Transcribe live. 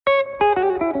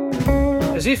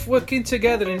As if working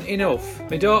together ain't enough,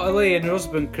 my daughter Lee and her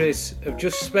husband Chris have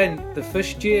just spent the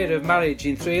first year of marriage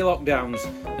in 3 lockdowns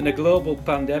and a global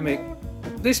pandemic.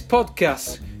 This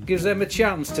podcast gives them a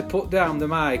chance to put down the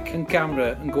mic and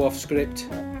camera and go off script.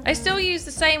 I still use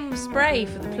the same spray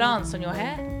for the plants on your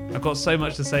hair. I've got so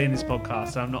much to say in this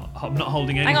podcast. I'm not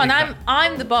holding anything. Hang on, back.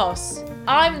 I'm the boss.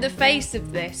 I'm the face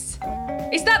of this.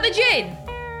 Is that the gin?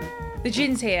 The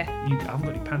gin's here. You haven't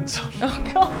got your pants on.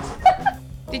 Oh God.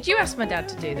 Did you ask my dad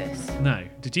to do this? No.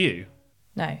 Did you?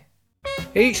 No.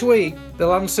 Each week,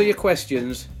 they'll answer your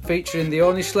questions, featuring the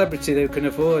only celebrity they can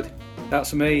afford.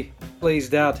 That's me. Please,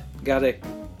 Dad, Gary.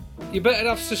 You better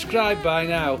have subscribed by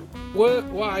now.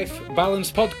 Work-wife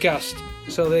balance podcast,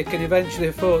 so they can eventually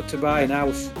afford to buy an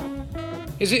house.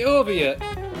 Is it over yet?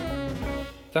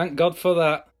 Thank God for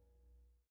that.